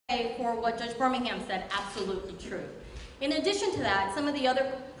for what Judge Birmingham said, absolutely true. In addition to that, some of the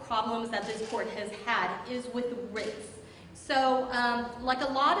other problems that this court has had is with writs. So, like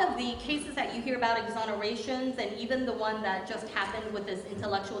a lot of the cases that you hear about exonerations, and even the one that just happened with this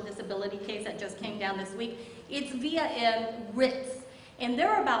intellectual disability case that just came down this week, it's via writs. And there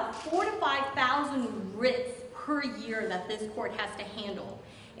are about 4,000 to 5,000 writs per year that this court has to handle.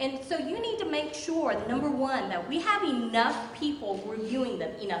 And so you need to make sure, number one, that we have enough people reviewing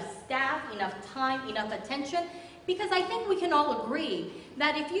them, enough staff, enough time, enough attention, because I think we can all agree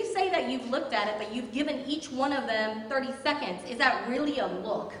that if you say that you've looked at it, but you've given each one of them 30 seconds, is that really a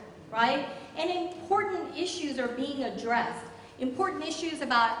look, right? And important issues are being addressed. Important issues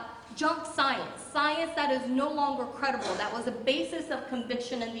about junk science, science that is no longer credible, that was a basis of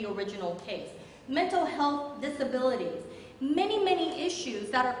conviction in the original case. Mental health disabilities. Many issues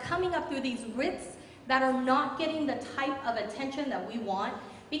that are coming up through these writs that are not getting the type of attention that we want,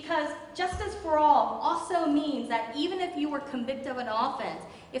 because justice for all also means that even if you were convicted of an offense,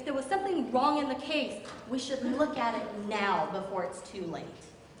 if there was something wrong in the case, we should look at it now before it's too late.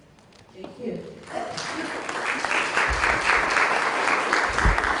 Thank you.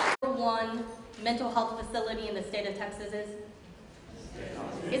 Number one mental health facility in the state of Texas is?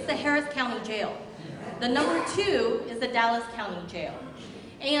 It's the Harris County Jail. The number two is the Dallas County Jail.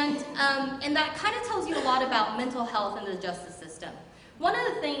 And that kind of tells you a lot about mental health in the justice system. One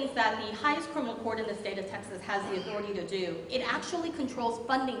of the things that the highest criminal court in the state of Texas has the authority to do, it actually controls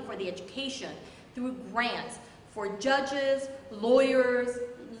funding for the education through grants for judges, lawyers,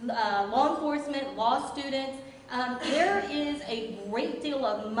 law enforcement, law students. There is a great deal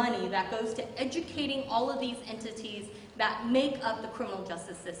of money that goes to educating all of these entities that make up the criminal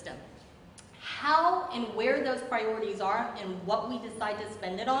justice system. How and where those priorities are and what we decide to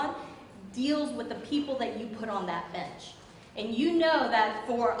spend it on deals with the people that you put on that bench. And you know that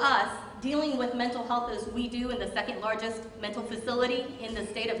for us, dealing with mental health as we do in the second largest mental facility in the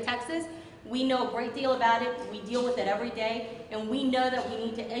state of Texas, we know a great deal about it, we deal with it every day, and we know that we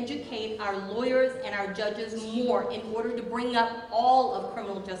need to educate our lawyers and our judges more in order to bring up all of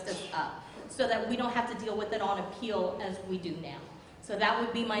criminal justice up, so that we don't have to deal with it on appeal as we do now. So that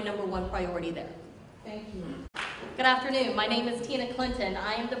would be my number one priority there. Thank you. Good afternoon. My name is Tina Clinton.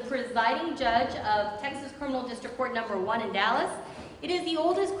 I am the presiding judge of Texas Criminal District Court number 1 in Dallas. It is the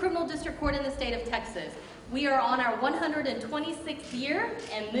oldest criminal district court in the state of Texas. We are on our 126th year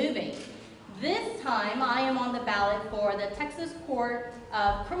and moving. This time I am on the ballot for the Texas Court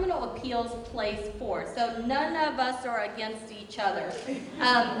of Criminal Appeals Place 4. So none of us are against each other,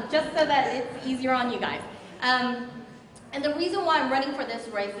 just so that it's easier on you guys. And the reason why I'm running for this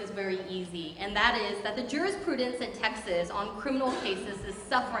race is very easy, and that is that the jurisprudence in Texas on criminal cases is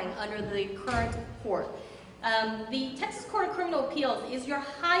suffering under the current court. The Texas Court of Criminal Appeals is your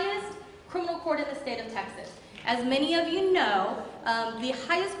highest criminal court in the state of Texas. As many of you know, the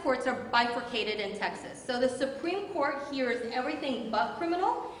highest courts are bifurcated in Texas. So the Supreme Court hears everything but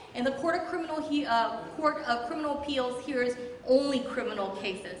criminal, and the Court of Criminal Appeals hears only criminal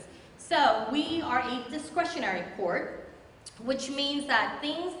cases. So we are a discretionary court, which means that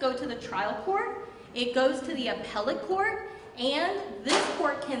things go to the trial court, it goes to the appellate court, and this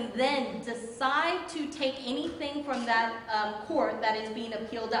court can then decide to take anything from that court that is being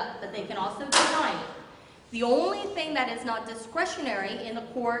appealed up, but they can also deny it. The only thing that is not discretionary in the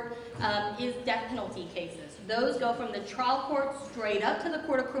court is death penalty cases. Those go from the trial court straight up to the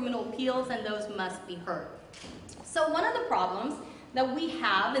Court of Criminal Appeals, and those must be heard. So one of the problems that we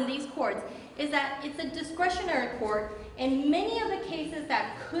have in these courts is that it's a discretionary court, and many of the cases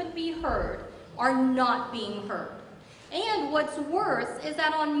that could be heard are not being heard. And what's worse is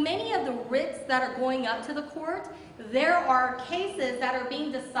that on many of the writs that are going up to the court, there are cases that are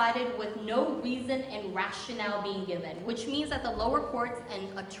being decided with no reason and rationale being given, which means that the lower courts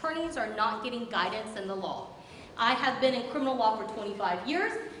and attorneys are not getting guidance in the law. I have been in criminal law for 25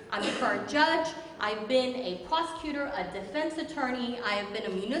 years. I'm a current judge. I've been a prosecutor, a defense attorney. I have been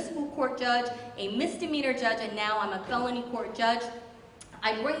a municipal court judge, a misdemeanor judge, and now I'm a felony court judge.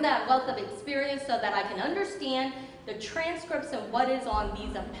 I bring that wealth of experience so that I can understand the transcripts and what is on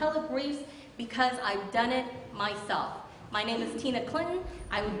these appellate briefs, because I've done it myself. My name is Tina Clinton.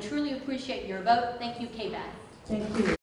 I would truly appreciate your vote. Thank you, KBAD. Thank you.